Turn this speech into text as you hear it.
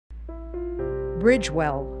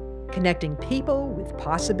Bridgewell, connecting people with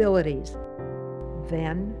possibilities.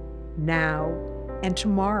 Then, now, and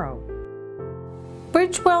tomorrow.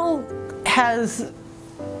 Bridgewell has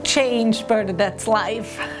changed Bernadette's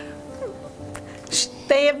life.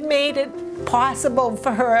 They have made it possible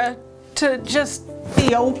for her to just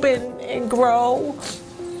be open and grow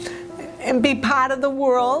and be part of the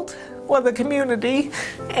world or the community.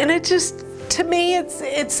 And it just, to me,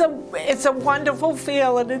 it's a wonderful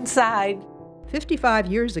feeling inside. 55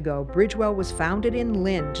 years ago, Bridgewell was founded in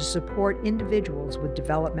Lynn to support individuals with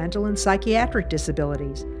developmental and psychiatric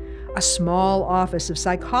disabilities. A small office of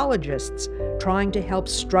psychologists trying to help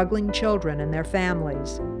struggling children and their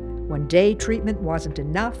families. When day treatment wasn't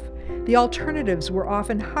enough, the alternatives were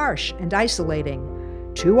often harsh and isolating.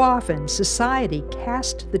 Too often, society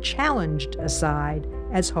cast the challenged aside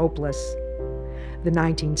as hopeless. The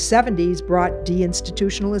 1970s brought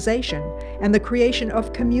deinstitutionalization and the creation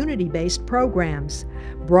of community-based programs,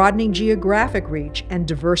 broadening geographic reach and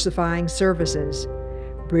diversifying services.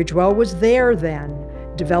 Bridgewell was there then,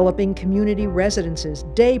 developing community residences,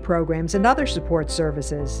 day programs, and other support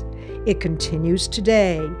services. It continues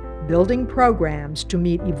today, building programs to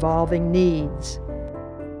meet evolving needs.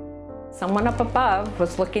 Someone up above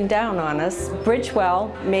was looking down on us.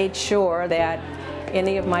 Bridgewell made sure that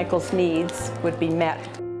any of Michael's needs would be met.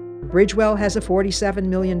 Bridgewell has a $47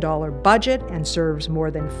 million budget and serves more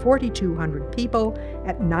than 4,200 people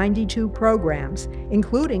at 92 programs,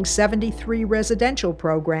 including 73 residential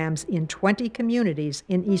programs in 20 communities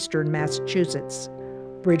in eastern Massachusetts.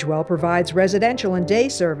 Bridgewell provides residential and day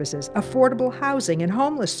services, affordable housing and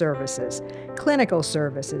homeless services, clinical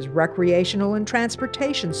services, recreational and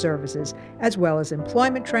transportation services, as well as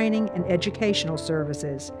employment training and educational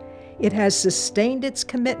services. It has sustained its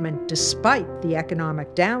commitment despite the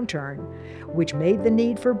economic downturn, which made the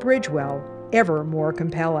need for Bridgewell ever more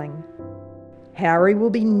compelling. Harry will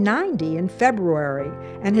be 90 in February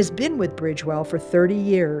and has been with Bridgewell for 30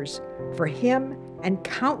 years. For him and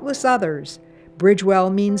countless others,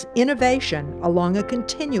 Bridgewell means innovation along a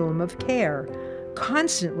continuum of care,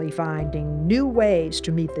 constantly finding new ways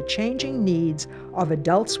to meet the changing needs of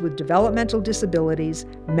adults with developmental disabilities,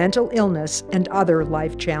 mental illness, and other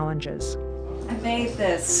life challenges. I made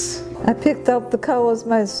this. I picked up the colors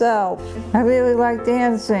myself. I really like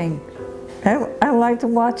dancing. I like to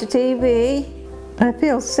watch TV. I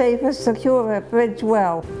feel safe and secure at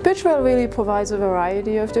Bridgewell. Bridgewell really provides a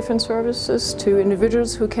variety of different services to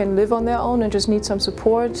individuals who can live on their own and just need some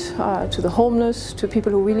support, to the homeless, to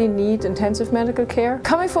people who really need intensive medical care.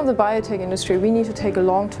 Coming from the biotech industry, we need to take a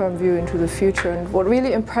long-term view into the future, and what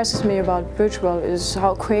really impresses me about Bridgewell is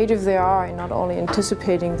how creative they are in not only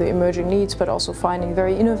anticipating the emerging needs, but also finding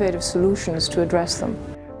very innovative solutions to address them.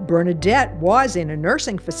 Bernadette was in a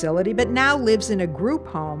nursing facility, but now lives in a group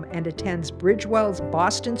home and attends Bridgewell's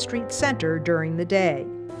Boston Street Center during the day.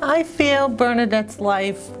 I feel Bernadette's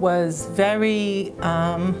life was very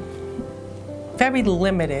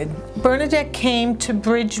limited. Bernadette came to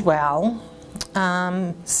Bridgewell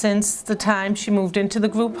since the time she moved into the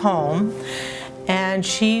group home, and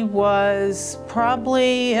she was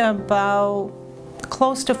probably about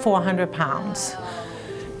close to 400 pounds.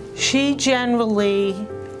 She generally,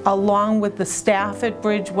 along with the staff at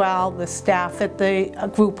Bridgewell, the staff at the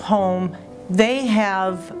group home, they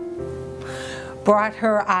have brought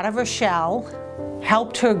her out of her shell,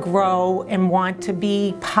 helped her grow and want to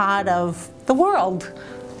be part of the world.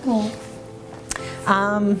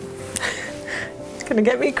 It's gonna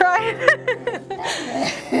get me crying.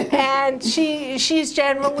 And she's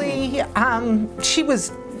generally, she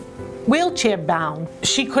was wheelchair bound.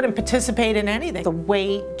 She couldn't participate in anything. The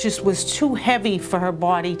weight just was too heavy for her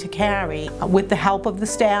body to carry. With the help of the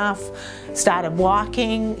staff, started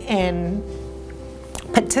walking and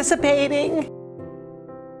participating.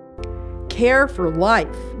 Care for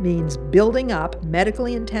life means building up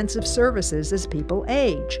medically intensive services as people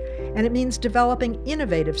age, and it means developing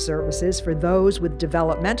innovative services for those with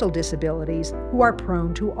developmental disabilities who are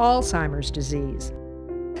prone to Alzheimer's disease.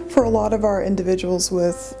 For a lot of our individuals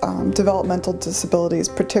with developmental disabilities,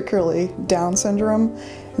 particularly Down syndrome,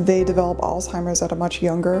 they develop Alzheimer's at a much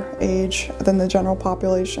younger age than the general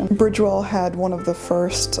population. Bridgewell had one of the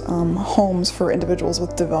first homes for individuals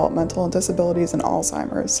with developmental disabilities and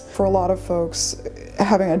Alzheimer's. For a lot of folks,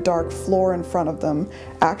 having a dark floor in front of them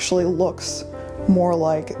actually looks more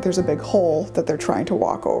like there's a big hole that they're trying to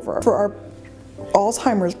walk over. For our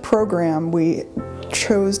Alzheimer's program, we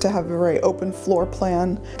chose to have a very open floor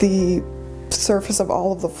plan. The surface of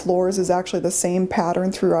all of the floors is actually the same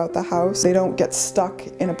pattern throughout the house. They don't get stuck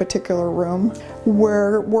in a particular room.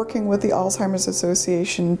 We're working with the Alzheimer's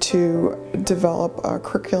Association to develop a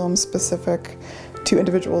curriculum specific to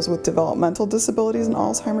individuals with developmental disabilities and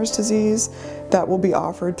Alzheimer's disease that will be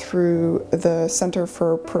offered through the Center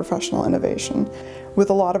for Professional Innovation.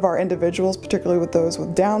 With a lot of our individuals, particularly with those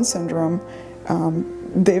with Down syndrome,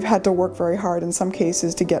 they've had to work very hard in some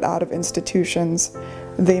cases to get out of institutions.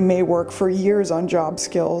 They may work for years on job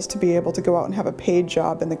skills to be able to go out and have a paid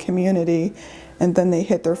job in the community, and then they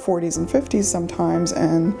hit their 40s and 50s sometimes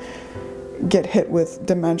and get hit with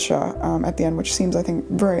dementia at the end, which seems, I think,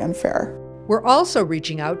 very unfair. We're also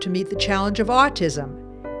reaching out to meet the challenge of autism.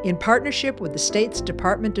 In partnership with the state's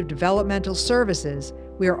Department of Developmental Services,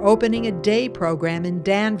 we are opening a day program in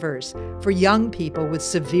Danvers for young people with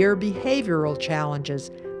severe behavioral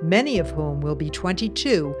challenges, many of whom will be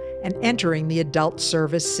 22 and entering the adult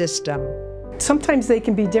service system. Sometimes they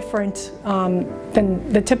can be different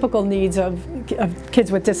than the typical needs of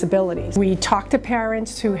kids with disabilities. We talk to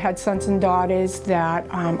parents who had sons and daughters that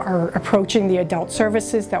are approaching the adult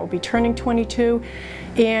services that will be turning 22,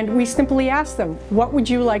 and we simply ask them, what would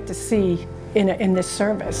you like to see in this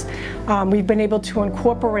service? We've been able to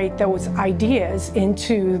incorporate those ideas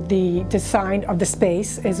into the design of the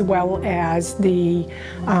space as well as the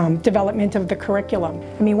development of the curriculum.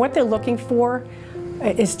 I mean, what they're looking for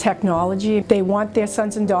is technology. They want their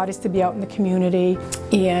sons and daughters to be out in the community,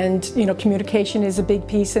 and communication is a big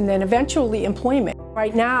piece, and then eventually employment.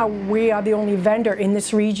 Right now, we are the only vendor in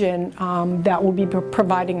this region that will be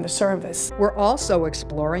providing the service. We're also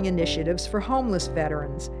exploring initiatives for homeless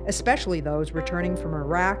veterans, especially those returning from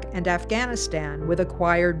Iraq and Afghanistan with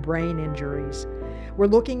acquired brain injuries. We're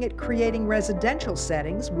looking at creating residential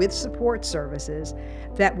settings with support services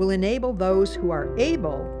that will enable those who are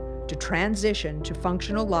able to transition to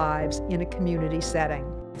functional lives in a community setting.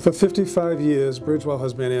 For 55 years, Bridgewell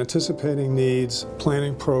has been anticipating needs,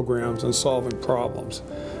 planning programs, and solving problems.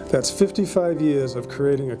 That's 55 years of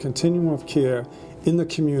creating a continuum of care in the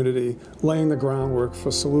community, laying the groundwork for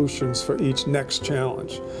solutions for each next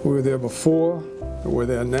challenge. We were there before, we're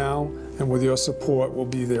there now, and with your support, we'll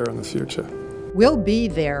be there in the future. We'll be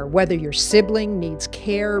there whether your sibling needs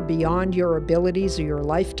care beyond your abilities or your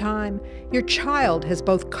lifetime, your child has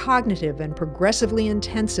both cognitive and progressively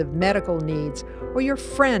intensive medical needs, or your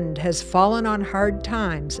friend has fallen on hard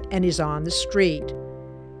times and is on the street.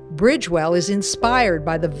 Bridgewell is inspired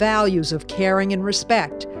by the values of caring and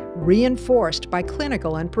respect, reinforced by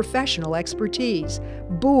clinical and professional expertise,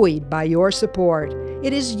 buoyed by your support.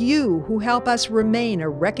 It is you who help us remain a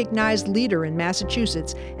recognized leader in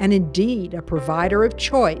Massachusetts and indeed a provider of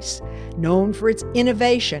choice, known for its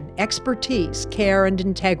innovation, expertise, care, and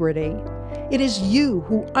integrity. It is you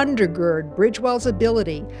who undergird Bridgewell's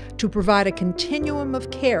ability to provide a continuum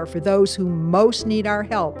of care for those who most need our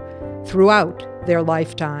help throughout their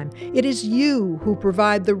lifetime. It is you who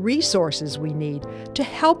provide the resources we need to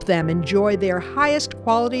help them enjoy their highest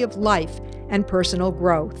quality of life and personal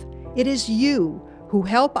growth. It is you who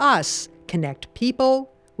help us connect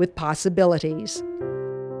people with possibilities.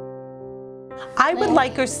 I would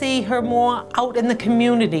like to see her more out in the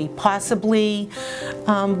community, possibly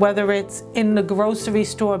whether it's in the grocery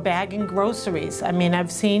store bagging groceries. I mean,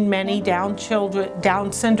 I've seen many Down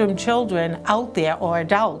syndrome children out there, or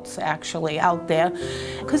adults actually out there,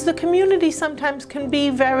 because the community sometimes can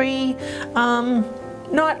be very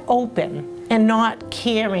not open and not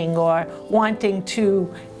caring or wanting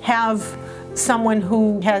to have someone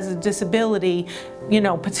who has a disability,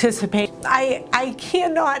 participate. I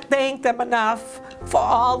cannot thank them enough for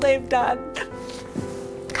all they've done,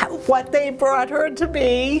 what they brought her to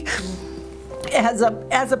be as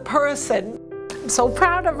a person. I'm so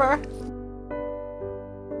proud of her.